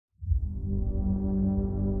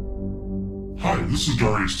Hi, this is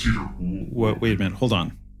Darius Teeter. Wait a minute, hold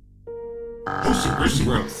on. Host of Grit and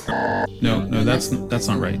Growth. No, that's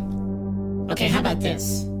not right. Okay, how about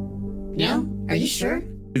this? No? Are you sure?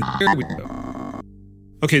 There we go.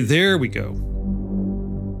 Okay, there we go.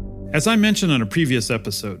 As I mentioned on a previous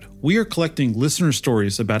episode, we are collecting listener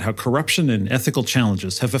stories about how corruption and ethical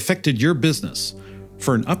challenges have affected your business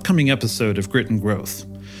for an upcoming episode of Grit and Growth.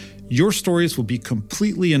 Your stories will be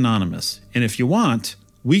completely anonymous, and if you want,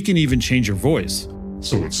 we can even change your voice.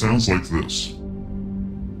 So it sounds like this.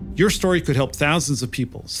 Your story could help thousands of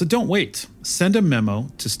people, so don't wait. Send a memo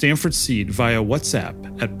to Stanford Seed via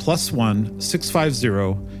WhatsApp at +1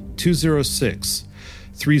 650 206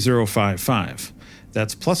 3055.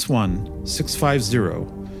 That's +1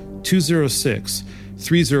 650 206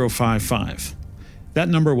 3055. That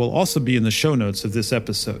number will also be in the show notes of this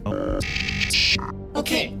episode.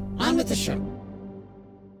 Okay, on with the show.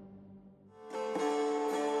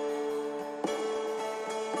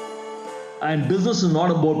 And business is not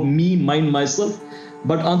about me, mine, myself,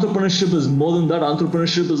 but entrepreneurship is more than that.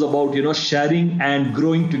 Entrepreneurship is about, sharing and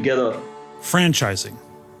growing together. Franchising.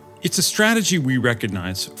 It's a strategy we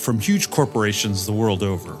recognize from huge corporations the world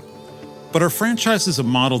over. But are franchises a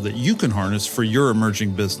model that you can harness for your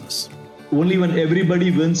emerging business? Only when everybody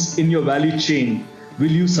wins in your value chain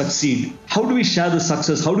will you succeed. How do we share the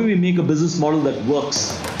success? How do we make a business model that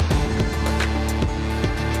works?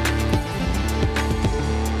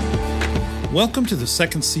 Welcome to the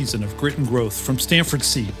second season of Grit and Growth from Stanford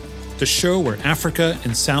Seed, the show where Africa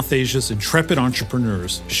and South Asia's intrepid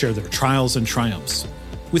entrepreneurs share their trials and triumphs,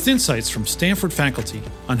 with insights from Stanford faculty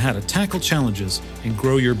on how to tackle challenges and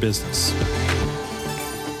grow your business.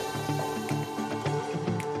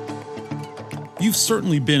 You've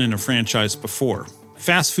certainly been in a franchise before.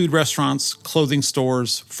 Fast food restaurants, clothing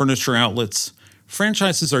stores, furniture outlets.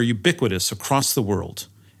 Franchises are ubiquitous across the world,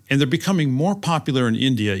 and they're becoming more popular in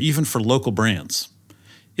India even for local brands.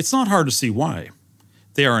 It's not hard to see why.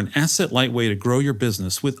 They are an asset-light way to grow your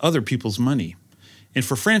business with other people's money. And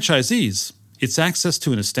for franchisees, it's access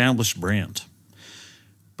to an established brand.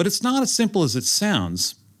 But it's not as simple as it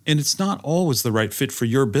sounds, and it's not always the right fit for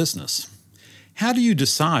your business. How do you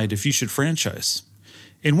decide if you should franchise?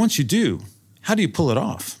 And once you do, how do you pull it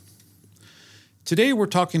off? Today, we're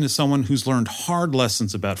talking to someone who's learned hard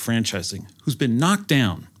lessons about franchising, who's been knocked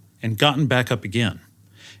down and gotten back up again,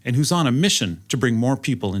 and who's on a mission to bring more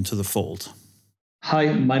people into the fold.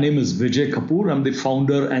 Hi, my name is Vijay Kapoor. I'm the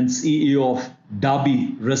founder and CEO of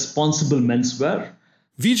Darby Responsible Menswear.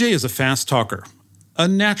 Vijay is a fast talker, a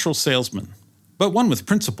natural salesman, but one with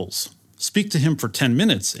principles. Speak to him for 10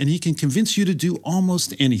 minutes and he can convince you to do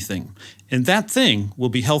almost anything, and that thing will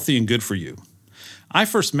be healthy and good for you. I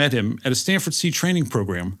first met him at a Stanford Seed training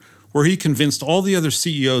program where he convinced all the other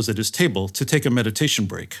CEOs at his table to take a meditation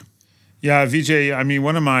break. Yeah, Vijay, I mean,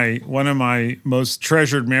 one of my most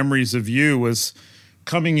treasured memories of you was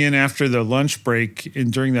coming in after the lunch break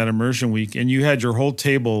during that immersion week, and you had your whole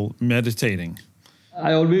table meditating.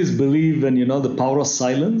 I always believe in, the power of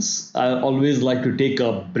silence. I always like to take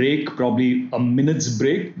a break, probably a minute's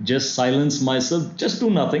break, just silence myself, just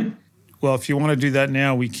do nothing. Well, if you want to do that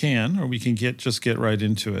now, we can, or we can get right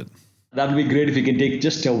into it. That would be great if you can take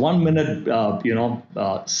just a 1 minute,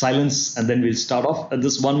 silence, and then we'll start off. And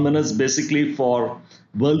this 1 minute is basically for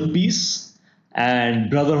world peace and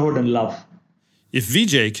brotherhood and love. If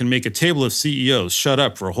Vijay can make a table of CEOs shut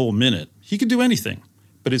up for a whole minute, he can do anything.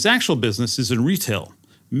 But his actual business is in retail,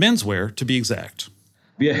 menswear to be exact.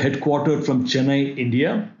 We are headquartered from Chennai,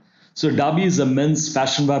 India. So Darby is a men's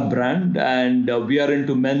fashion wear brand, and we are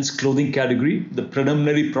into men's clothing category. The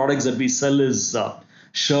preliminary products that we sell is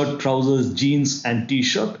shirt, trousers, jeans, and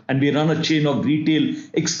t-shirt. And we run a chain of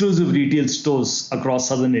exclusive retail stores across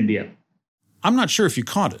southern India. I'm not sure if you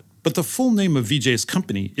caught it, but the full name of Vijay's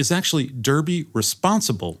company is actually Darby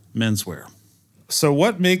Responsible Menswear. So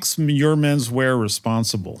what makes your menswear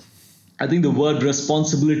responsible? I think the word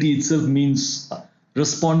responsibility itself means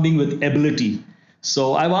responding with ability.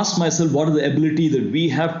 So I've asked myself, what is the ability that we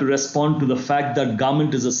have to respond to the fact that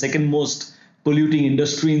garment is the second most polluting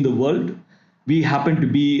industry in the world? We happen to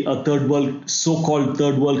be a so-called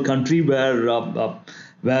third world country where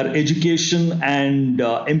education and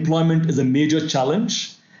employment is a major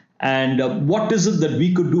challenge. And what is it that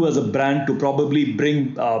we could do as a brand to probably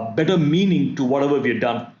bring better meaning to whatever we've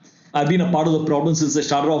done? I've been a part of the problem since I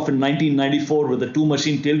started off in 1994 with a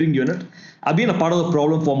 2-machine tailoring unit. I've been a part of the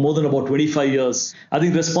problem for more than about 25 years. I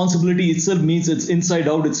think responsibility itself means it's inside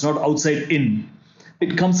out, it's not outside in.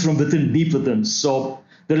 It comes from within, deep within. So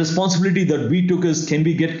the responsibility that we took is, can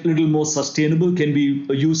we get a little more sustainable? Can we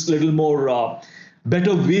use a little more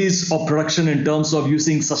better ways of production in terms of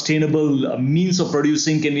using sustainable means of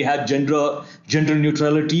producing? Can we have gender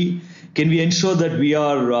neutrality? Can we ensure that we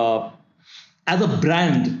are, as a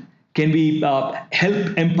brand, can we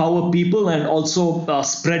help empower people and also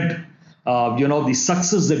spread the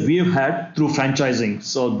success that we have had through franchising?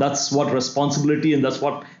 So that's what responsibility, and that's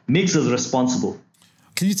what makes us responsible.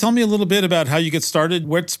 Can you tell me a little bit about how you get started?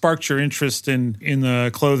 What sparked your interest in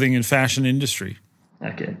the clothing and fashion industry?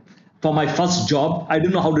 Okay. For my first job, I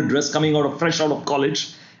didn't know how to dress coming fresh out of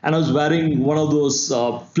college. And I was wearing one of those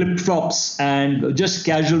flip-flops and just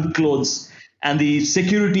casual clothes. And the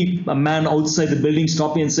security man outside the building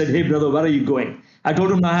stopped me and said, "Hey, brother, where are you going?" I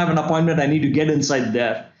told him, "I have an appointment. I need to get inside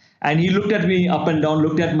there." And he looked at me up and down,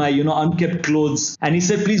 looked at my, unkept clothes. And he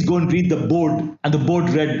said, "Please go and read the board." And the board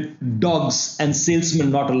read, "Dogs and salesmen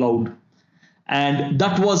not allowed." And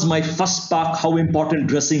that was my first spark, how important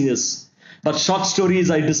dressing is. But short story is,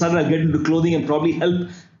 I decided I'll get into clothing and probably help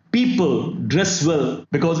people dress well.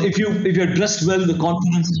 Because if you're dressed well, the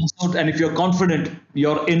confidence comes out. And if you're confident,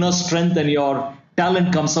 your inner strength and your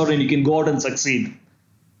talent comes out and you can go out and succeed.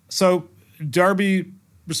 So Darby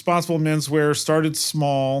Responsible Menswear started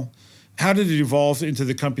small. How did it evolve into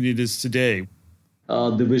the company it is today?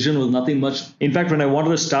 The vision was nothing much. In fact, when I wanted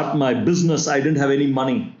to start my business, I didn't have any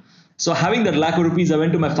money. So having that lakh of rupees, I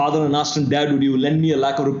went to my father and asked him, "Dad, would you lend me a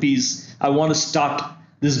lakh of rupees? I want to start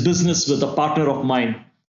this business with a partner of mine."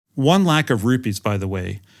 1 lakh of rupees, by the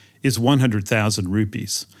way, is 100,000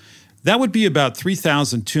 rupees. That would be about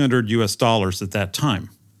 $3,200 US at that time.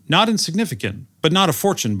 Not insignificant, but not a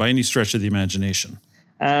fortune by any stretch of the imagination.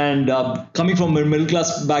 And coming from a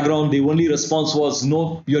middle-class background, the only response was,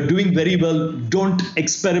 "No, you're doing very well. Don't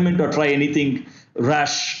experiment or try anything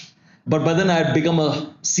rash." But by then I had become a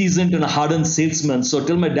seasoned and a hardened salesman. So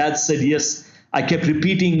till my dad said yes, I kept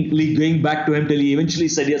repeatedly going back to him till he eventually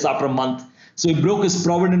said yes after a month. So he broke his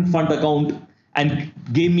Provident Fund account and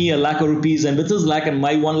gave me a lakh of rupees. And with his lakh and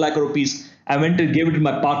my 1 lakh of rupees, I went and gave it to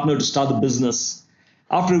my partner to start the business.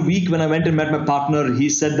 After a week, when I went and met my partner, he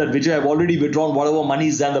said that, "Vijay, I've already withdrawn whatever money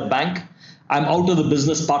is in the bank. I'm out of the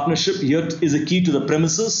business partnership. Here is a key to the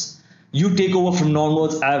premises. You take over from now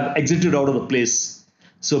onwards. I've exited out of the place."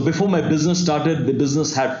 So before my business started, the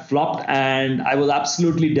business had flopped and I was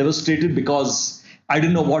absolutely devastated because I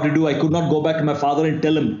didn't know what to do. I could not go back to my father and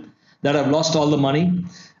tell him that I've lost all the money.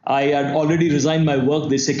 I had already resigned my work.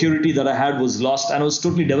 The security that I had was lost and I was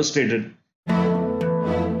totally devastated.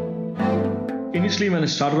 Initially, when I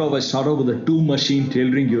started off with a 2-machine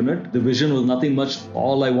tailoring unit. The vision was nothing much.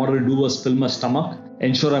 All I wanted to do was fill my stomach,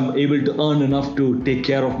 ensure I'm able to earn enough to take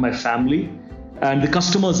care of my family. And the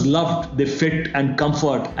customers loved the fit and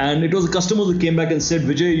comfort. And it was the customers who came back and said,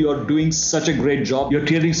 "Vijay, you're doing such a great job. You're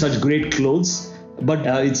tailoring such great clothes, but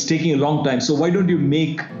it's taking a long time. So why don't you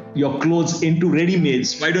make your clothes into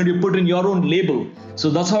ready-mades? Why don't you put in your own label?" So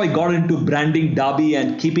that's how I got into branding Darby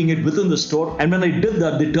and keeping it within the store. And when I did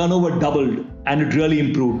that, the turnover doubled and it really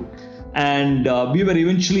improved. And we were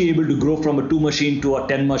eventually able to grow from a 2-machine to a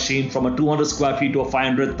 10-machine, from a 200 square feet to a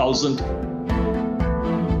 500,000.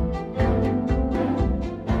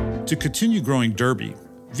 To continue growing Darby,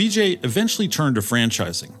 Vijay eventually turned to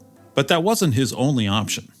franchising, but that wasn't his only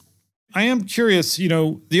option. I am curious,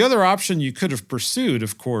 the other option you could have pursued,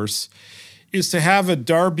 of course, is to have a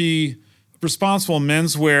Darby Responsible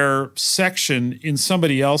Menswear section in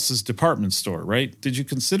somebody else's department store, right? Did you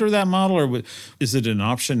consider that model, or is it an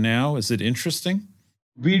option now? Is it interesting?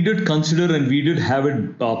 We did consider, and we did have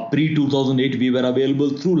it pre-2008. We were available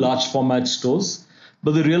through large format stores.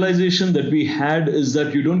 But the realization that we had is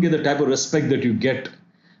that you don't get the type of respect that you get.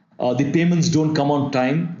 The payments don't come on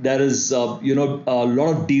time. There is, a lot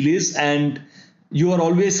of delays, and you are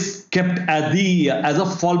always kept as a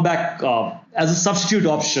fallback, as a substitute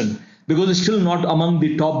option, because it's still not among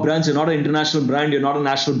the top brands. You're not an international brand. You're not a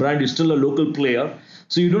national brand. You're still a local player.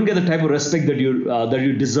 So you don't get the type of respect that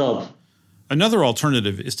you deserve. Another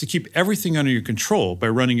alternative is to keep everything under your control by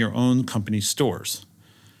running your own company stores.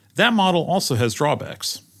 That model also has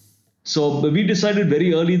drawbacks. So we decided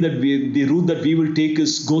very early that the route that we will take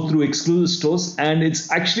is go through exclusive stores. And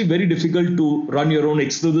it's actually very difficult to run your own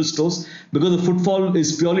exclusive stores because the footfall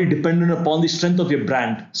is purely dependent upon the strength of your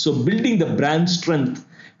brand. So building the brand strength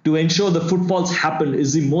to ensure the footfalls happen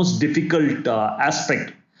is the most difficult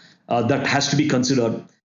aspect that has to be considered.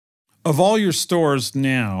 Of all your stores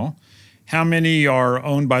now, how many are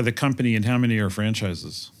owned by the company and how many are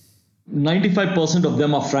franchises? 95% of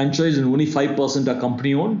them are franchise and only 5% are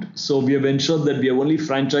company owned. So we have ensured that we are only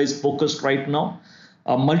franchise focused right now.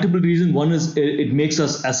 Multiple reasons. One is it makes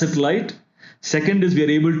us asset light. Second is we are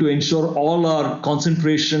able to ensure all our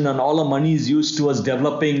concentration and all our money is used towards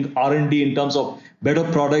developing R&D in terms of better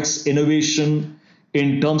products, innovation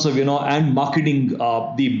in terms of, and marketing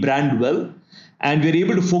the brand well. And we're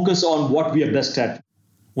able to focus on what we are best at.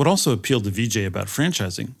 What also appealed to Vijay about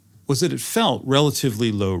franchising was that it felt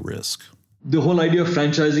relatively low risk. The whole idea of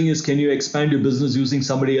franchising is, can you expand your business using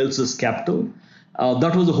somebody else's capital?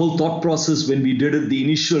 That was the whole thought process when we did it, the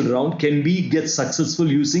initial round. Can we get successful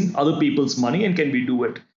using other people's money, and can we do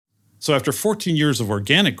it? So after 14 years of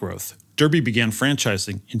organic growth, Derby began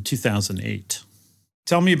franchising in 2008.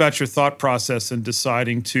 Tell me about your thought process in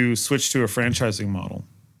deciding to switch to a franchising model.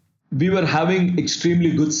 We were having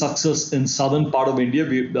extremely good success in southern part of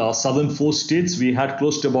India. Southern 4 states, we had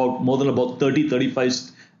close to about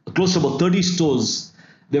 30 stores.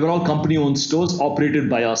 They were all company-owned stores operated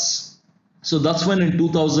by us. So that's when in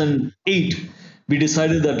 2008, we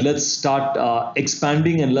decided that let's start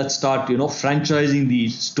expanding and let's start, franchising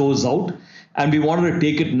these stores out. And we wanted to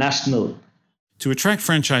take it national. To attract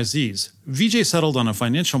franchisees, Vijay settled on a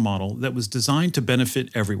financial model that was designed to benefit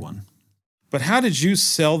everyone. But how did you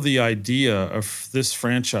sell the idea of this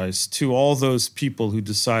franchise to all those people who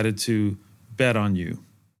decided to bet on you?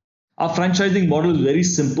 Our franchising model is very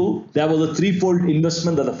simple. There was a threefold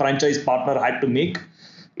investment that the franchise partner had to make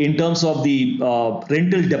in terms of the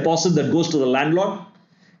rental deposit that goes to the landlord,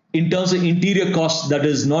 in terms of interior costs that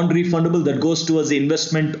is non-refundable that goes towards the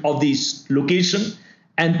investment of the location,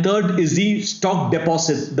 and third is the stock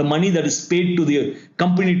deposit, the money that is paid to the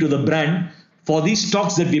company, to the brand, for these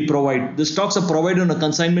stocks that we provide. The stocks are provided on a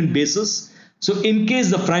consignment basis. So in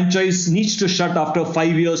case the franchise needs to shut after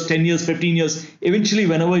 5 years, 10 years, 15 years, eventually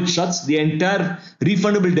whenever it shuts, the entire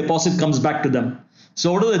refundable deposit comes back to them.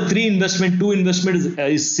 So out of the 3 investment, 2 investment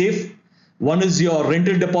is safe. One is your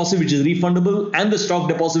rental deposit, which is refundable, and the stock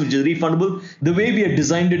deposit, which is refundable. The way we had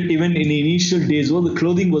designed it, even in the initial days, the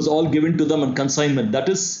clothing was all given to them on consignment. That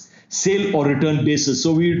is sale or return basis.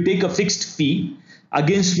 So we would take a fixed fee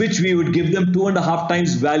against which we would give them 2.5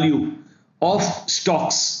 times value of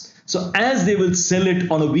stocks. So as they will sell it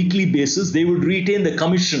on a weekly basis, they would retain the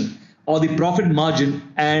commission or the profit margin,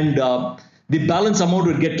 and the balance amount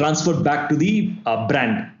would get transferred back to the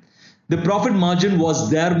brand. The profit margin was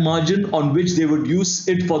their margin on which they would use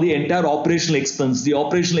it for the entire operational expense. The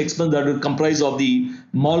operational expense that would comprise of the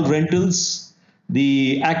mall rentals,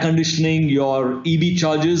 the air conditioning, your EB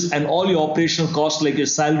charges, and all your operational costs like your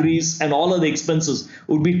salaries and all of the expenses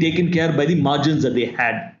would be taken care by the margins that they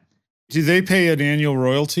had. Do they pay an annual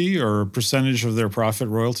royalty or a percentage of their profit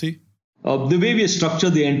royalty? The way we structure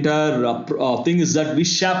the entire thing is that we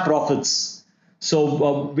share profits.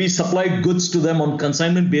 So we supply goods to them on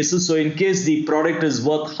consignment basis. So in case the product is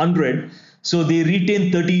worth 100, so they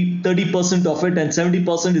retain 30% of it, and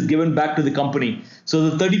 70% is given back to the company. So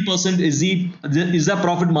the 30% is their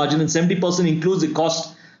profit margin, and 70% includes the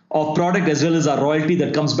cost of product as well as our royalty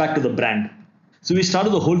that comes back to the brand. So we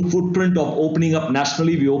started the whole footprint of opening up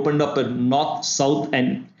nationally. We opened up in North, South,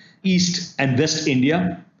 and East and West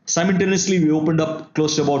India. Simultaneously, we opened up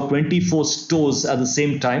close to about 24 stores at the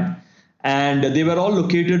same time. And they were all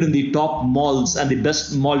located in the top malls and the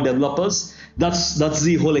best mall developers. That's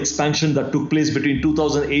the whole expansion that took place between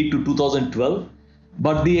 2008 to 2012.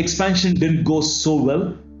 But the expansion didn't go so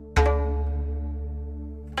well.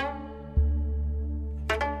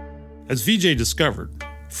 As Vijay discovered,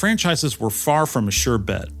 franchises were far from a sure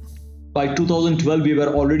bet. By 2012, we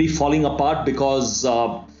were already falling apart because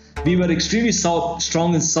we were extremely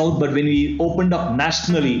strong in South, but when we opened up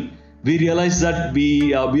nationally, we realized that we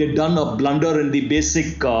had done a blunder in the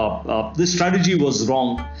basic, the strategy was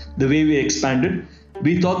wrong, the way we expanded.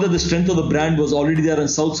 We thought that the strength of the brand was already there in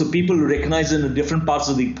South, so people recognize it in different parts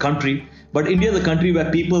of the country. But India is a country where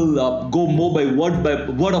people go more by word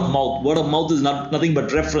of mouth. Word of mouth is nothing but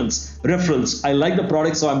referrals. I like the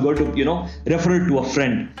product, so I'm going to refer it to a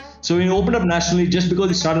friend. So when we opened up nationally, just because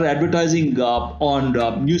we started advertising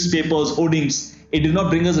on newspapers, hoardings, it did not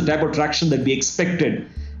bring us the type of traction that we expected.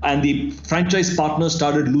 And the franchise partners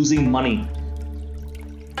started losing money.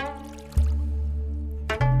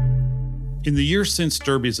 In the years since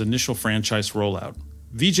Derby's initial franchise rollout,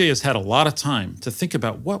 Vijay has had a lot of time to think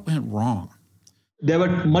about what went wrong. There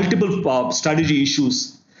were multiple strategy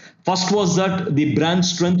issues. First was that the brand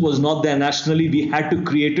strength was not there nationally. We had to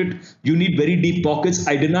create it. You need very deep pockets.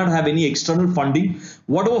 I did not have any external funding.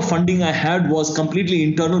 Whatever funding I had was completely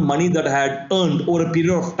internal money that I had earned over a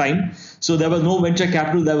period of time. So there was no venture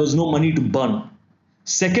capital. There was no money to burn.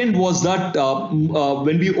 Second was that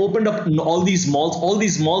when we opened up all these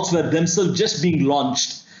malls were themselves just being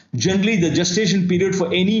launched. Generally, the gestation period for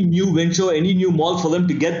any new venture, any new mall, for them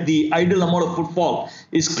to get the ideal amount of footfall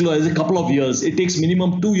is a couple of years. It takes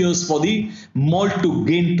minimum 2 years for the mall to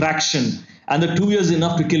gain traction. And the 2 years is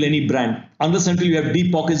enough to kill any brand. Unless until you have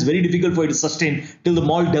deep pockets, very difficult for you to sustain till the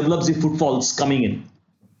mall develops the footfalls coming in.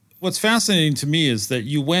 What's fascinating to me is that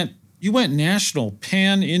you went national,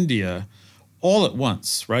 pan-India, all at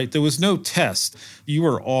once, right? There was no test. You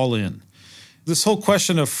were all in. This whole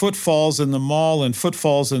question of footfalls in the mall and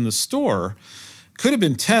footfalls in the store could have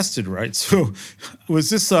been tested, right? So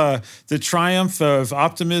was this the triumph of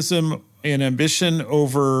optimism and ambition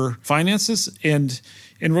over finances? And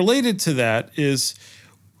related to that is,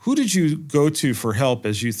 who did you go to for help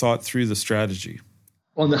as you thought through the strategy?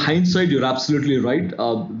 On the hindsight, you're absolutely right.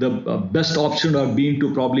 The best option would have been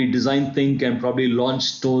to probably design, think, and probably launch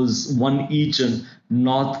stores, one each in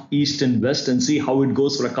North, East, and West, and see how it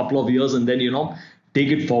goes for a couple of years, and then, take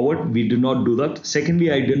it forward. We did not do that.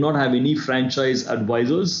 Secondly, I did not have any franchise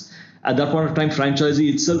advisors. At that point of time,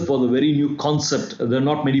 franchisee itself was a very new concept. There are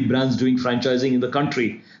not many brands doing franchising in the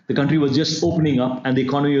country. The country was just opening up, and the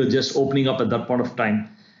economy was just opening up at that point of time.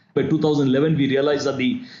 By 2011, we realized that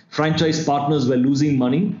the franchise partners were losing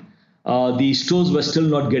money. The stores were still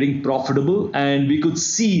not getting profitable, and we could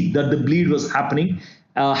see that the bleed was happening.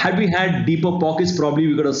 Had we had deeper pockets, probably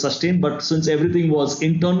we could have sustained. But since everything was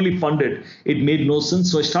internally funded, it made no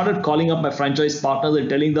sense. So I started calling up my franchise partners and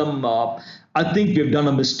telling them, I think we've done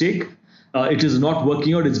a mistake. It is not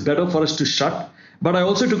working out. It's better for us to shut. But I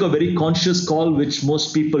also took a very conscious call, which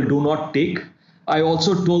most people do not take. I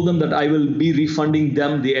also told them that I will be refunding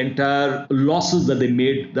them the entire losses that they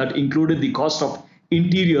made, that included the cost of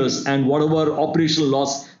interiors and whatever operational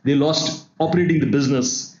loss they lost operating the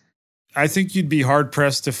business. I think you'd be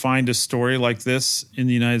hard-pressed to find a story like this in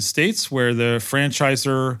the United States where the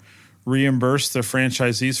franchisor reimbursed the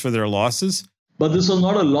franchisees for their losses. But this was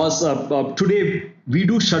not a loss. Today, we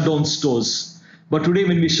do shut down stores. But today,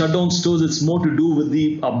 when we shut down stores, it's more to do with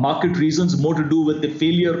the market reasons, more to do with the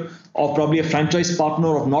failure of probably a franchise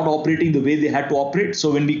partner of not operating the way they had to operate.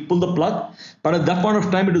 So when we pull the plug, but at that point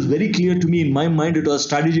of time, it was very clear to me in my mind, it was a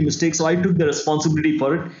strategy mistake. So I took the responsibility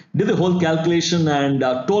for it, did the whole calculation and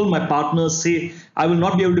told my partners, say, I will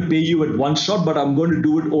not be able to pay you at one shot, but I'm going to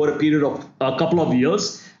do it over a period of a couple of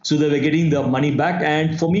years. So they were getting the money back.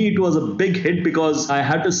 And for me, it was a big hit because I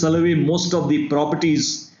had to sell away most of the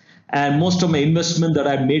properties and most of my investment that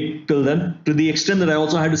I made till then, to the extent that I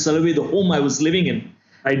also had to sell away the home I was living in.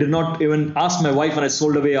 I did not even ask my wife when I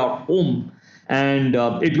sold away our home. And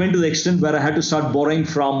it went to the extent where I had to start borrowing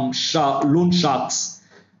from loan sharks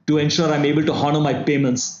to ensure I'm able to honor my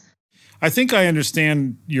payments. I think I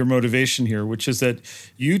understand your motivation here, which is that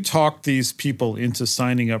you talked these people into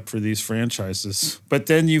signing up for these franchises, but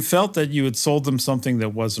then you felt that you had sold them something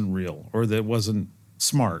that wasn't real or that wasn't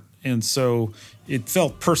smart. And so it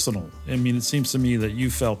felt personal. I mean, it seems to me that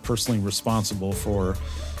you felt personally responsible for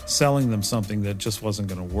selling them something that just wasn't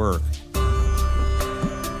going to work.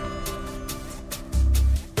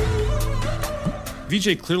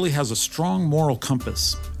 Vijay clearly has a strong moral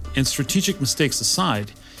compass, and strategic mistakes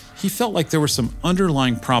aside, he felt like there were some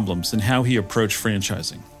underlying problems in how he approached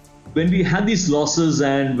franchising. When we had these losses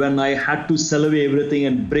and when I had to sell away everything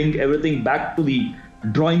and bring everything back to the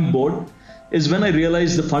drawing board, is when I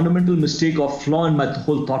realized the fundamental mistake or flaw in my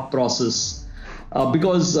whole thought process.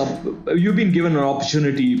 Because you've been given an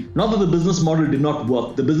opportunity, not that the business model did not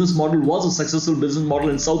work. The business model was a successful business model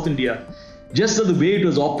in South India. Just that the way it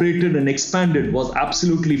was operated and expanded was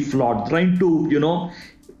absolutely flawed. Trying to,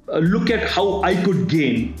 look at how I could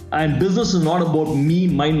gain. And business is not about me,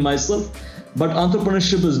 mine, myself. But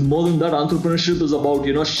entrepreneurship is more than that. Entrepreneurship is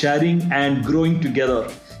about, sharing and growing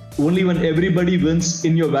together. Only when everybody wins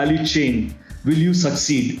in your value chain will you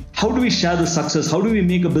succeed. How do we share the success? How do we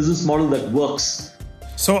make a business model that works?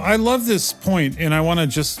 So I love this point, and I want to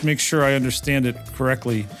just make sure I understand it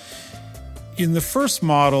correctly. In the first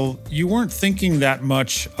model, you weren't thinking that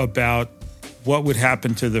much about what would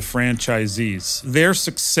happen to the franchisees. Their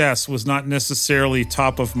success was not necessarily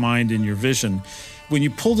top of mind in your vision. When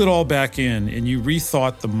you pulled it all back in and you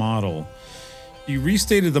rethought the model, you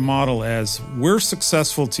restated the model as we're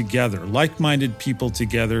successful together. Like-minded people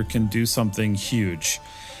together can do something huge.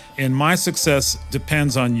 And my success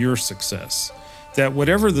depends on your success. That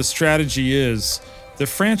whatever the strategy is, the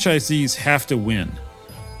franchisees have to win.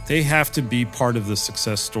 They have to be part of the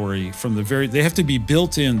success story they have to be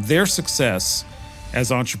built in. Their success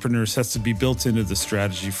as entrepreneurs has to be built into the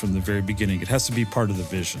strategy from the very beginning. It has to be part of the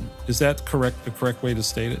vision. Is that correct? The correct way to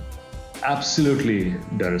state it? Absolutely,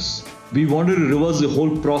 Darius. We wanted to reverse the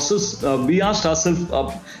whole process. We asked ourselves,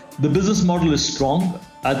 the business model is strong.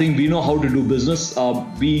 I think we know how to do business.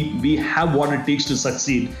 We have what it takes to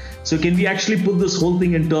succeed. So can we actually put this whole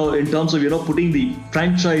thing in terms of, putting the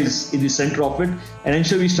franchise in the center of it and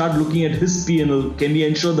ensure we start looking at his P&L? Can we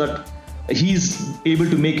ensure that he's able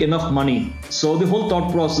to make enough money. So the whole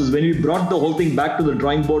thought process, when we brought the whole thing back to the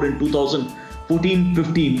drawing board in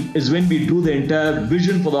 2014-15, is when we drew the entire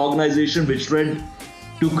vision for the organization, which read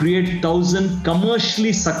to create 1,000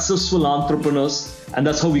 commercially successful entrepreneurs, and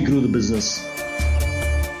that's how we grew the business.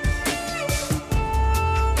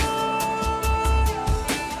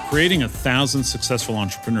 Creating 1,000 successful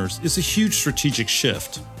entrepreneurs is a huge strategic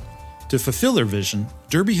shift. To fulfill their vision,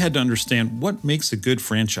 Derby had to understand what makes a good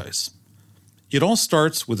franchise. It all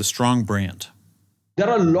starts with a strong brand. There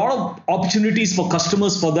are a lot of opportunities for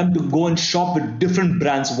customers for them to go and shop with different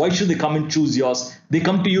brands. Why should they come and choose yours? They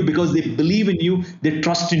come to you because they believe in you, they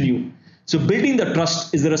trust in you. So building the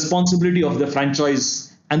trust is the responsibility of the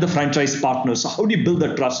franchise and the franchise partners. So how do you build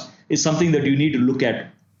the trust is something that you need to look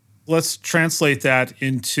at. Let's translate that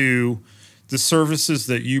into the services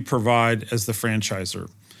that you provide as the franchisor.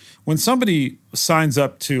 When somebody signs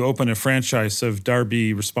up to open a franchise of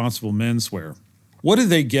Derby Responsible Menswear, what do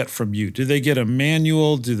they get from you? Do they get a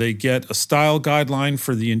manual? Do they get a style guideline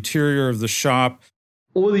for the interior of the shop?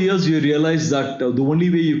 Over the years, we realized that the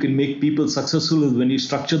only way you can make people successful is when you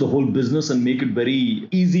structure the whole business and make it very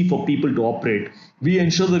easy for people to operate. We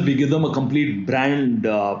ensure that we give them a complete brand,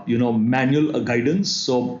 manual guidance.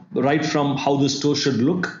 So right from how the store should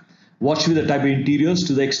look, what should be the type of interiors,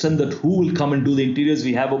 to the extent that who will come and do the interiors.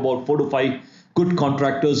 We have about 4 to 5 good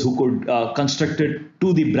contractors who could construct it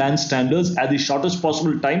to the brand standards at the shortest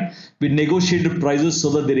possible time with negotiated prices so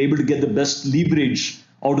that they're able to get the best leverage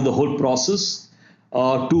out of the whole process.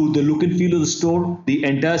 To the look and feel of the store, the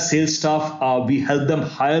entire sales staff, we help them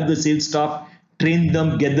hire the sales staff, train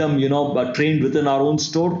them, get them, trained within our own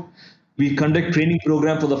store. We conduct training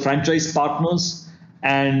program for the franchise partners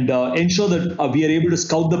and ensure that we are able to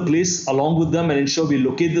scout the place along with them and ensure we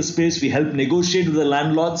locate the space. We help negotiate with the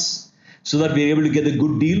landlords so that we're able to get a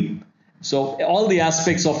good deal. So all the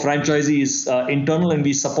aspects of franchisee is internal, and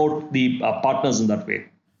we support the partners in that way.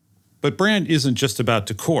 But brand isn't just about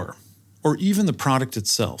decor or even the product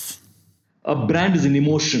itself. A brand is an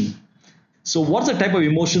emotion. So what's the type of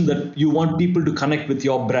emotion that you want people to connect with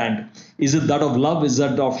your brand? Is it that of love? Is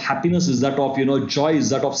that of happiness? Is that of joy?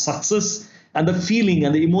 Is that of success? And the feeling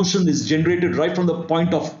and the emotion is generated right from the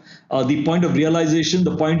point of realization,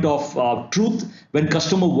 the point of truth when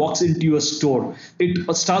customer walks into your store.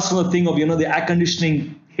 It starts from the thing of the air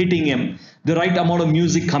conditioning hitting him, the right amount of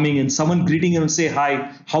music coming in, someone greeting him and say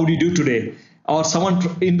hi, how do you do today? Or someone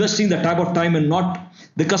investing the type of time and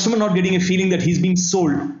the customer not getting a feeling that he's being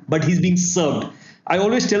sold, but he's being served. I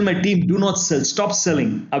always tell my team, do not sell, stop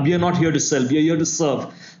selling. We are not here to sell, we are here to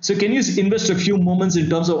serve. So can you invest a few moments in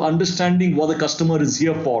terms of understanding what the customer is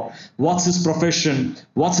here for? What's his profession?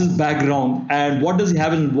 What's his background? And what does he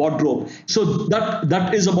have in his wardrobe? So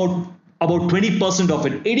that is about 20% of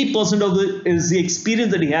it. 80% of it is the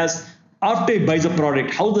experience that he has after he buys a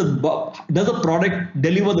product. How does the product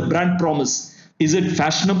deliver the brand promise? Is it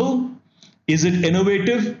fashionable? Is it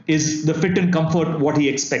innovative? Is the fit and comfort what he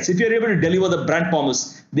expects? If you're able to deliver the brand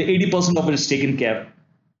promise, the 80% of it is taken care of.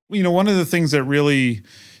 One of the things that really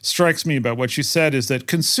strikes me about what you said is that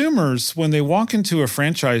consumers, when they walk into a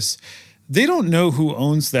franchise, they don't know who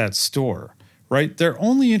owns that store, right? They're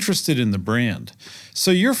only interested in the brand. So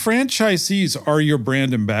your franchisees are your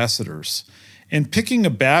brand ambassadors. And picking a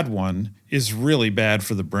bad one is really bad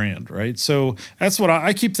for the brand, right? So that's what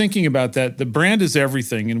I keep thinking about, that the brand is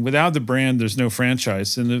everything. And without the brand, there's no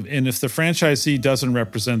franchise. And if the franchisee doesn't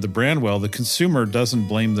represent the brand well, the consumer doesn't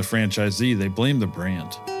blame the franchisee, they blame the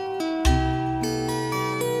brand.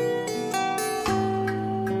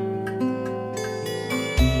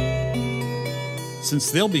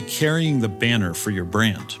 Since they'll be carrying the banner for your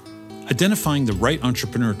brand, identifying the right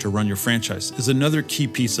entrepreneur to run your franchise is another key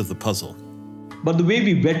piece of the puzzle. But the way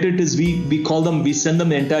we vet it is we send them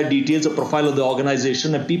the entire details, a profile of the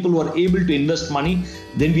organization, and people who are able to invest money,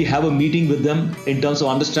 then we have a meeting with them in terms of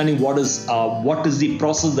understanding what is the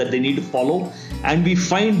process that they need to follow. And we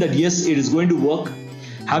find that, yes, it is going to work.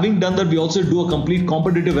 Having done that, we also do a complete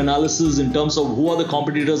competitive analysis in terms of who are the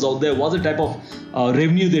competitors out there, what's the type of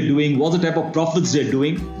revenue they're doing, what's the type of profits they're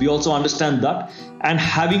doing. We also understand that. And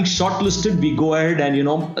having shortlisted, we go ahead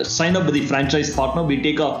and sign up with the franchise partner. We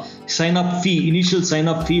take a initial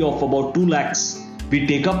sign-up fee of about 2 lakhs. We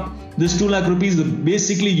take up this 2 lakh rupees is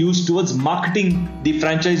basically used towards marketing the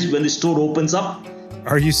franchise when the store opens up.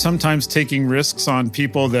 Are you sometimes taking risks on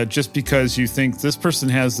people that just because you think this person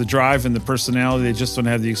has the drive and the personality, they just don't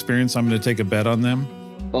have the experience, I'm going to take a bet on them?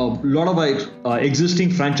 A lot of our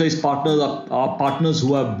existing franchise partners are partners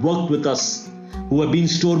who have worked with us, who have been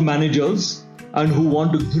store managers, and who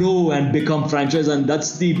want to grow and become franchise. And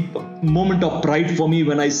that's the moment of pride for me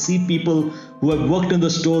when I see people who have worked in the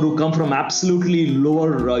store, who come from absolutely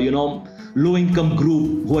lower, low income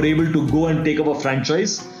group, who are able to go and take up a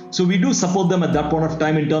franchise. So we do support them at that point of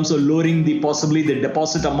time in terms of lowering possibly the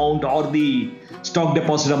deposit amount or the stock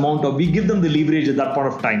deposit amount, or we give them the leverage at that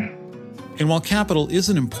point of time. And while capital is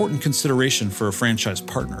an important consideration for a franchise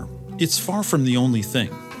partner, it's far from the only thing.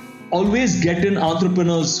 Always get in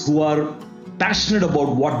entrepreneurs who are passionate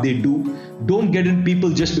about what they do. Don't get in people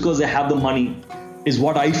just because they have the money, is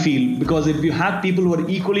what I feel. Because if you have people who are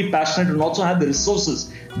equally passionate and also have the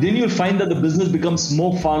resources, then you'll find that the business becomes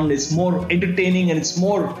more fun, it's more entertaining, and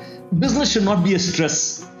business should not be a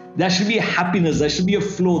stress. There should be a happiness, there should be a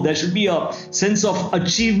flow, there should be a sense of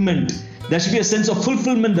achievement, there should be a sense of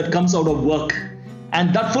fulfillment that comes out of work.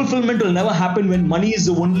 And that fulfillment will never happen when money is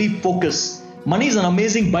the only focus. Money is an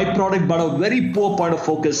amazing byproduct, but a very poor point of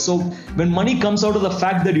focus. So when money comes out of the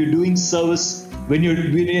fact that you're doing service, when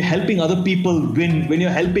you're helping other people win, when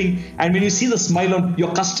you're helping, and when you see the smile on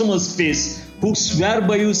your customer's face, who swear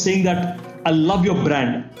by you saying that, I love your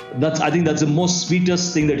brand, I think that's the most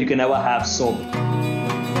sweetest thing that you can ever have. So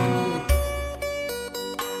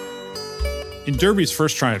in Derby's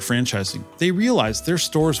first try at franchising, they realized their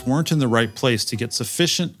stores weren't in the right place to get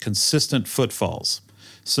sufficient, consistent footfalls.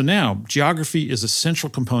 So now, geography is a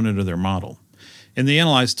central component of their model, and they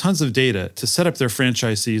analyze tons of data to set up their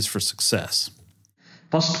franchisees for success.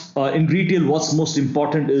 First, in retail, what's most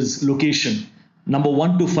important is location. Number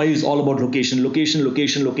 1 to 5 is all about location. Location.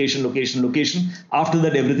 After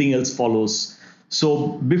that, everything else follows.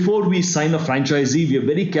 So before we sign a franchisee, we are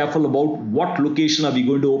very careful about what location are we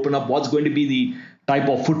going to open up, what's going to be the type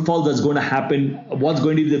of footfall that's going to happen, what's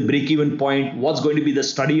going to be the break-even point, what's going to be the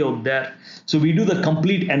study out there. So we do the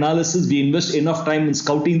complete analysis. We invest enough time in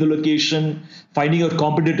scouting the location, finding out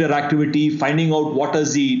competitor activity, finding out what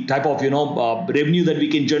is the type of revenue that we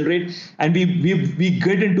can generate, and we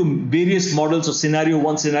get into various models of scenario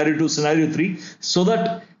 1, scenario 2, scenario 3, so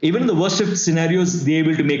that even in the worst of scenarios, they're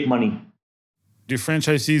able to make money. Do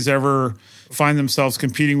franchisees ever find themselves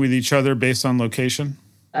competing with each other based on location?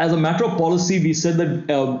 As a matter of policy, we said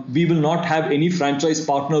that we will not have any franchise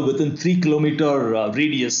partner within 3-kilometer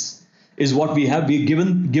radius is what we have. We've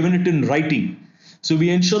given it in writing. So we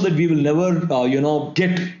ensure that we will never,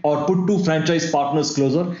 get or put 2 franchise partners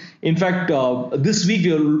closer. In fact, this week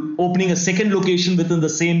we are opening a second location within the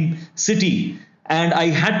same city. And I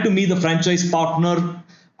had to meet the franchise partner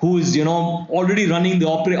who is, already running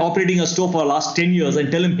operating a store for the last 10 years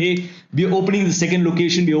and tell him, hey, we're opening the second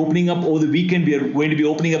location. We're opening up over the weekend. We are going to be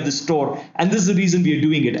opening up the store. And this is the reason we are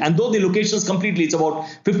doing it. And though the location is it's about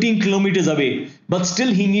 15 kilometers away, but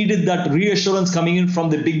still he needed that reassurance coming in from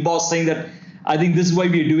the big boss saying that, I think this is why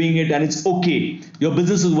we are doing it. And it's okay. Your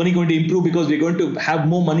business is only going to improve because we're going to have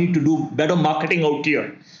more money to do better marketing out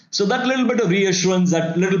here. So that little bit of reassurance,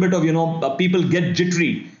 that little bit of, people get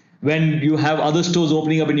jittery when you have other stores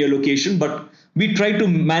opening up in your location. But we try to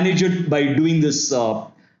manage it by doing this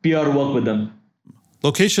PR work with them.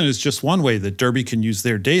 Location is just one way that Derby can use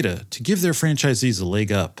their data to give their franchisees a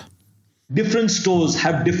leg up. Different stores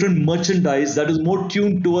have different merchandise that is more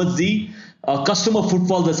tuned towards the customer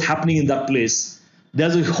footfall that's happening in that place.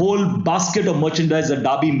 There's a whole basket of merchandise that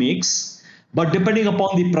Derby makes. But depending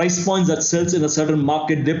upon the price points that sells in a certain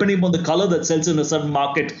market, depending upon the color that sells in a certain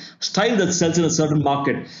market, style that sells in a certain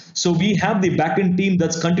market. So we have the backend team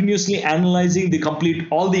that's continuously analyzing we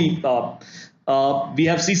have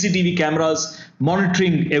CCTV cameras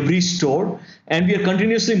monitoring every store, and we are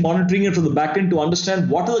continuously monitoring it from the backend to understand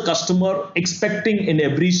what is the customer expecting in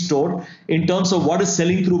every store in terms of what is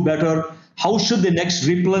selling through better, how should the next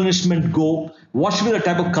replenishment go, what should be the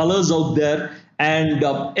type of colors out there. And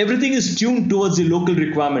everything is tuned towards the local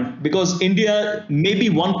requirement, because India may be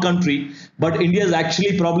one country, but India is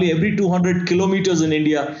actually probably every 200 kilometers in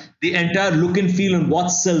India, the entire look and feel and what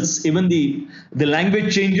sells, even the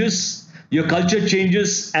language changes, your culture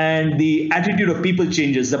changes, and the attitude of people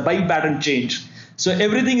changes, the buying pattern change. So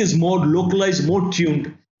everything is more localized, more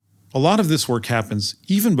tuned. A lot of this work happens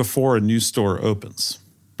even before a new store opens.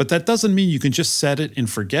 But that doesn't mean you can just set it and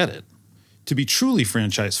forget it. To be truly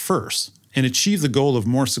franchise first and achieve the goal of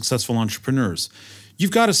more successful entrepreneurs,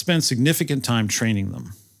 you've got to spend significant time training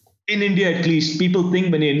them. In India, at least, people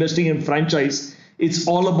think when you're investing in franchise, it's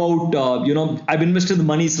all about, I've invested the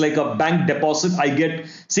money. It's like a bank deposit. I get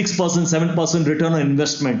 6%, 7% return on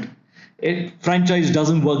investment. Franchise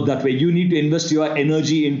doesn't work that way. You need to invest your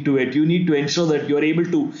energy into it. You need to ensure that you're able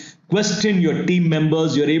to question your team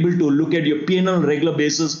members. You're able to look at your P&L on a regular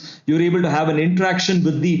basis. You're able to have an interaction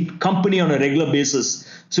with the company on a regular basis.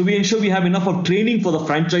 So we ensure we have enough of training for the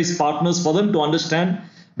franchise partners for them to understand,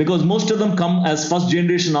 because most of them come as first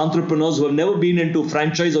generation entrepreneurs who have never been into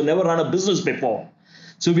franchise or never run a business before.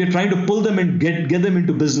 So we are trying to pull them and get them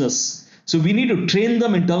into business. So we need to train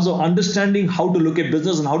them in terms of understanding how to look at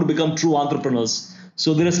business and how to become true entrepreneurs.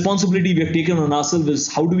 So the responsibility we have taken on ourselves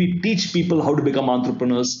is, how do we teach people how to become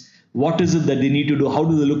entrepreneurs? What is it that they need to do? How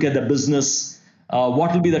do they look at the business?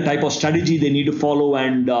 What will be the type of strategy they need to follow,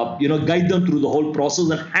 and guide them through the whole process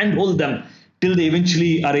and handhold them till they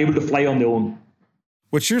eventually are able to fly on their own.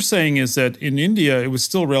 What you're saying is that in India, it was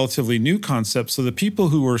still a relatively new concept. So the people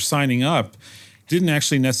who were signing up didn't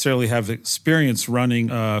actually necessarily have experience running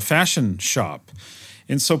a fashion shop.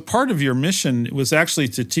 And so part of your mission was actually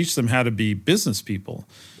to teach them how to be business people.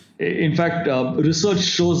 In fact, research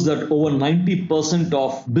shows that over 90%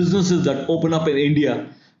 of businesses that open up in India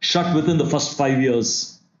shut within the first 5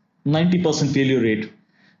 years. 90% failure rate.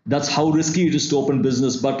 That's how risky it is to open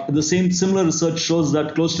business. But the similar research shows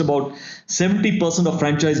that close to about 70% of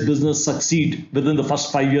franchise business succeed within the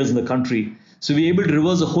first 5 years in the country. So we're able to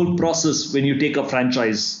reverse the whole process when you take a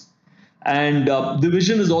franchise. And the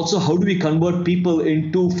vision is also, how do we convert people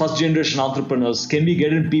into first generation entrepreneurs? Can we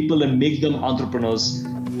get in people and make them entrepreneurs?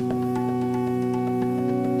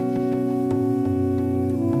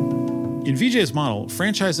 In Vijay's model,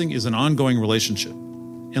 franchising is an ongoing relationship.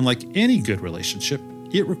 And like any good relationship,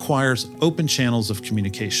 it requires open channels of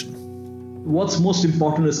communication. What's most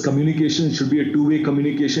important is communication. It should be a two-way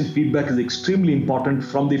communication. Feedback is extremely important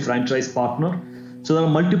from the franchise partner. So there are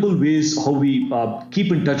multiple ways how we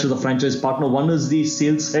keep in touch with the franchise partner. One is the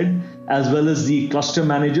sales head, as well as the cluster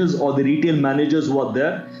managers or the retail managers who are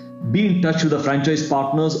there. Be in touch with the franchise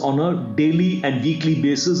partners on a daily and weekly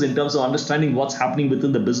basis in terms of understanding what's happening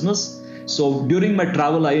within the business. So during my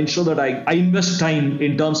travel, I ensure that I invest time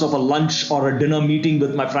in terms of a lunch or a dinner meeting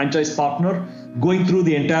with my franchise partner, going through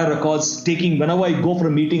the entire records, whenever I go for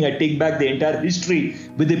a meeting, I take back the entire history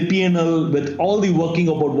with the P&L, with all the working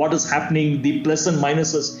about what is happening, the plus and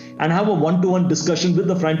minuses, and have a one-to-one discussion with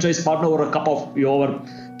the franchise partner over a cup of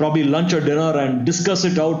probably lunch or dinner, and discuss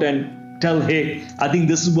it out and tell, hey, I think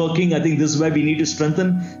this is working. I think this is where we need to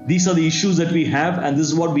strengthen. These are the issues that we have, and this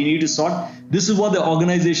is what we need to sort. This is what the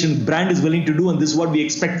organization brand is willing to do, and this is what we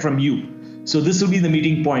expect from you. So this will be the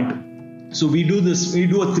meeting point. So we do this. We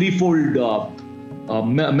do a threefold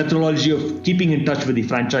methodology of keeping in touch with the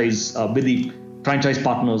franchise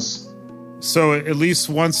partners. So at least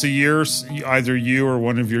once a year, either you or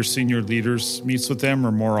one of your senior leaders meets with them,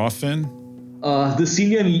 or more often? The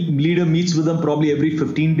senior leader meets with them probably every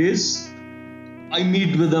 15 days. I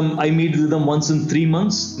meet with them once in 3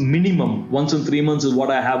 months. Minimum once in 3 months is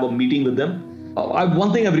what I have a meeting with them.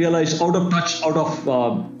 One thing I've realized, out of touch, out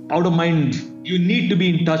of mind, you need to be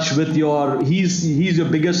in touch with he's your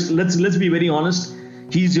biggest, let's be very honest,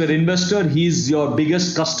 he's your investor, he's your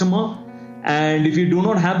biggest customer. And if you do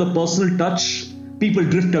not have the personal touch, people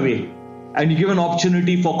drift away, and you give an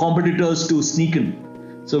opportunity for competitors to sneak in.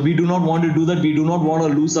 So we do not want to do that. We do not want to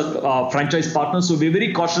lose a franchise partner. So we're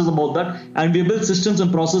very cautious about that. And we build systems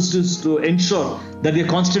and processes to ensure that we're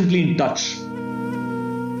constantly in touch.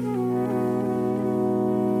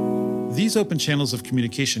 These open channels of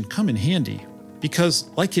communication come in handy because,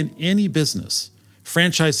 like in any business,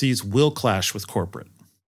 franchisees will clash with corporate.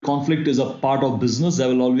 Conflict is a part of business. There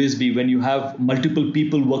will always be. When you have multiple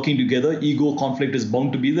people working together, ego conflict is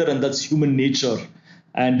bound to be there, and that's human nature.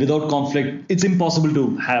 And without conflict, it's impossible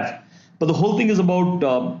to have. But the whole thing is about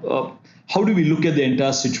how do we look at the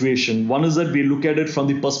entire situation? One is that we look at it from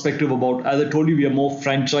the perspective about, as I told you, we are more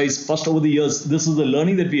franchise first over the years. This is the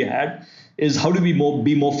learning that we had, is how do we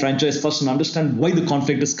be more franchise first and understand why the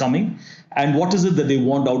conflict is coming and what is it that they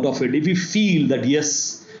want out of it. If we feel that,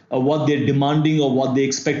 yes, what they're demanding or what they're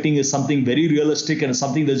expecting is something very realistic and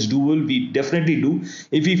something that's doable, we definitely do.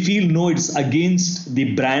 If we feel no, it's against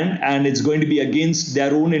the brand and it's going to be against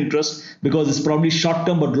their own interest because it's probably short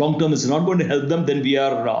term, but long term it's not going to help them, then we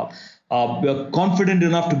are confident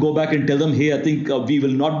enough to go back and tell them, hey, I think we will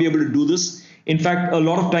not be able to do this. In fact, a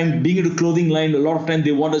lot of time, being in a clothing line, a lot of time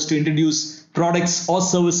they want us to introduce products or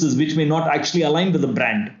services which may not actually align with the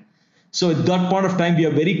brand. So at that point of time, we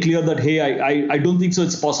are very clear that, hey, I don't think so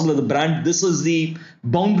it's possible as a brand. This is the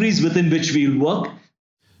boundaries within which we'll work.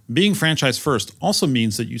 Being franchise first also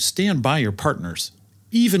means that you stand by your partners,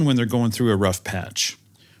 even when they're going through a rough patch.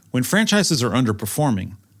 When franchises are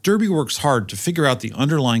underperforming, Derby works hard to figure out the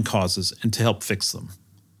underlying causes and to help fix them.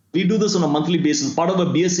 We do this on a monthly basis. Part of a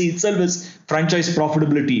BSc itself is franchise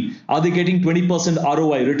profitability. Are they getting 20%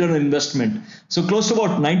 ROI, return on investment? So close to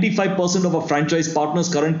about 95% of our franchise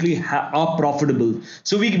partners currently are profitable.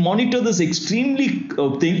 So we monitor this extremely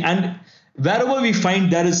thing, and wherever we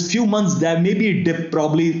find there is few months, there may be a dip,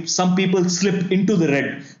 probably some people slip into the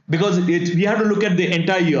red because we have to look at the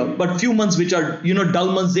entire year. But few months which are,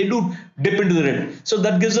 dull months, they do dip into the red. So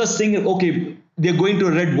that gives us thinking, okay, they're going to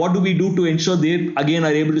red. What do we do to ensure they again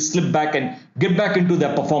are able to slip back and get back into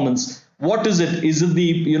their performance? What is it? Is it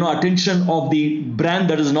the attention of the brand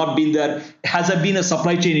that has not been there? Has there been a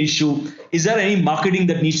supply chain issue? Is there any marketing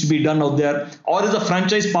that needs to be done out there? Or is the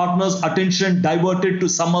franchise partner's attention diverted to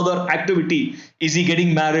some other activity? Is he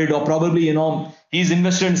getting married, or probably he's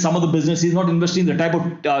invested in some other business? He's not investing the type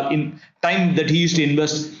of in time that he used to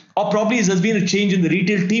invest, or probably there's been a change in the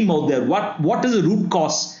retail team out there. What is the root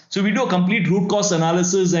cause? So we do a complete root cause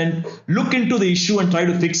analysis and look into the issue and try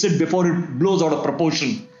to fix it before it blows out of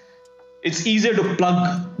proportion. It's easier to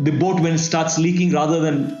plug the boat when it starts leaking rather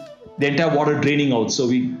than the entire water draining out. So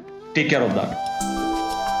we take care of that.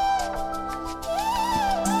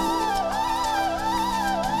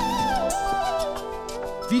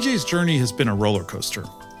 Vijay's journey has been a roller coaster,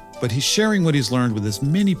 but he's sharing what he's learned with as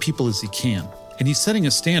many people as he can, and he's setting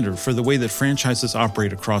a standard for the way that franchises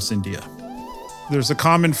operate across India. There's a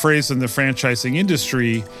common phrase in the franchising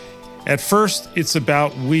industry. At first, it's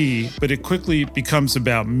about we, but it quickly becomes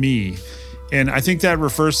about me. And I think that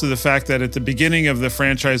refers to the fact that at the beginning of the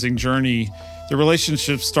franchising journey, the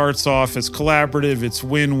relationship starts off as collaborative, it's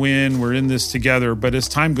win-win, we're in this together. But as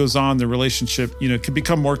time goes on, the relationship, can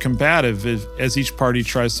become more combative as each party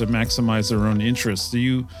tries to maximize their own interests.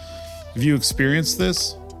 Have you experienced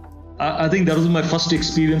this? I think that was my first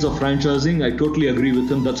experience of franchising. I totally agree with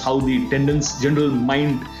him. That's how the general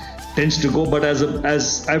mind tends to go. But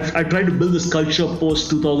as I try to build this culture post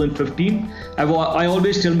 2015, I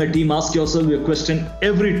always tell my team, ask yourself a question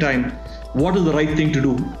every time: what is the right thing to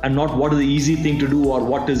do, and not what is the easy thing to do or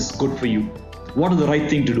what is good for you. What is the right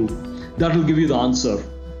thing to do? That will give you the answer.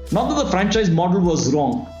 Not that the franchise model was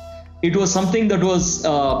wrong. It was something that was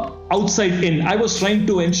outside in. I was trying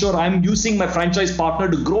to ensure I'm using my franchise partner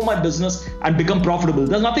to grow my business and become profitable.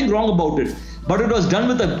 There's nothing wrong about it. But it was done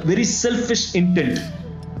with a very selfish intent.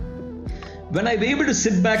 When I was able to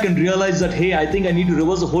sit back and realize that, hey, I think I need to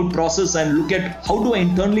reverse the whole process and look at how do I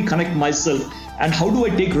internally connect myself and how do I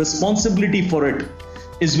take responsibility for it,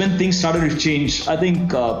 is when things started to change. I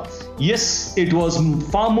think, yes, it was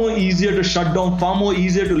far more easier to shut down, far more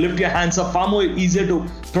easier to lift your hands up, far more easier to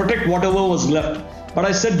protect whatever was left. But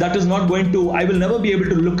I said I will never be able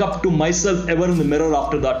to look up to myself ever in the mirror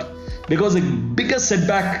after that. Because the biggest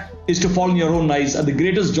setback is to fall in your own eyes, and the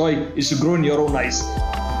greatest joy is to grow in your own eyes.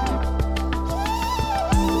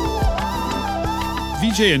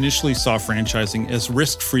 Vijay initially saw franchising as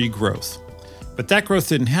risk-free growth. But that growth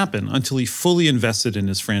didn't happen until he fully invested in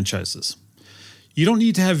his franchises. You don't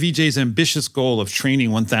need to have Vijay's ambitious goal of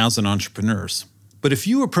training 1,000 entrepreneurs. But if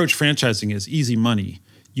you approach franchising as easy money,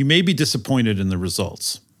 you may be disappointed in the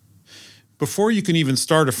results. Before you can even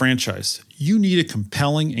start a franchise, you need a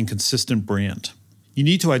compelling and consistent brand. You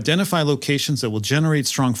need to identify locations that will generate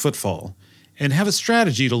strong footfall and have a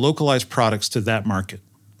strategy to localize products to that market.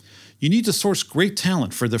 You need to source great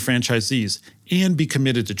talent for the franchisees and be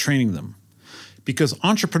committed to training them, because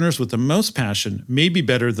entrepreneurs with the most passion may be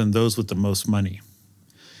better than those with the most money.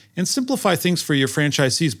 And simplify things for your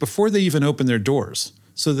franchisees before they even open their doors,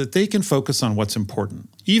 so that they can focus on what's important.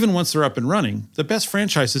 Even once they're up and running, the best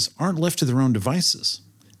franchises aren't left to their own devices.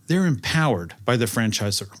 They're empowered by the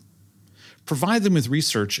franchisor. Provide them with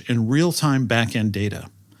research and real-time back-end data.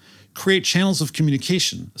 Create channels of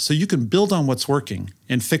communication so you can build on what's working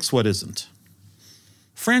and fix what isn't.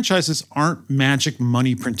 Franchises aren't magic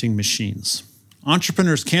money-printing machines.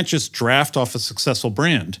 Entrepreneurs can't just draft off a successful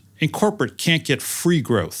brand, and corporate can't get free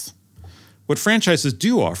growth. What franchises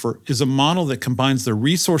do offer is a model that combines the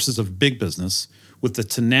resources of big business with the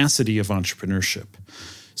tenacity of entrepreneurship.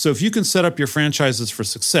 So if you can set up your franchises for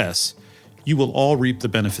success, you will all reap the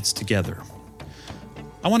benefits together.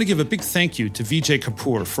 I want to give a big thank you to Vijay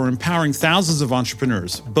Kapoor for empowering thousands of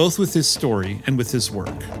entrepreneurs, both with his story and with his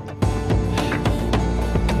work.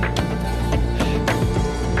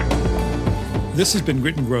 This has been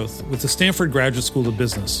Grit and Growth with the Stanford Graduate School of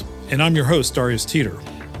Business, and I'm your host, Darius Teeter.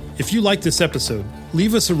 If you like this episode,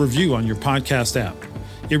 leave us a review on your podcast app.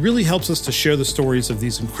 It really helps us to share the stories of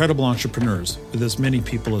these incredible entrepreneurs with as many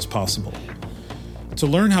people as possible. To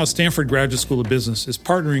learn how Stanford Graduate School of Business is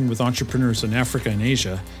partnering with entrepreneurs in Africa and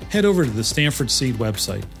Asia, head over to the Stanford Seed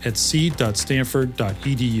website at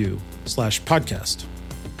seed.stanford.edu/podcast.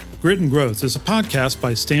 Grit and Growth is a podcast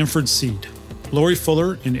by Stanford Seed. Lori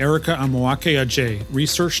Fuller and Erica Amoake Ajay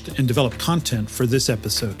researched and developed content for this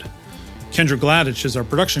episode. Kendra Gladich is our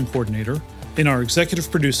production coordinator, and our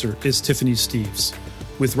executive producer is Tiffany Steves,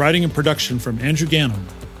 with writing and production from Andrew Gannum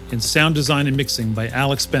and sound design and mixing by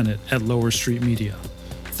Alex Bennett at Lower Street Media.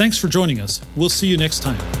 Thanks for joining us. We'll see you next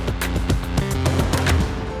time.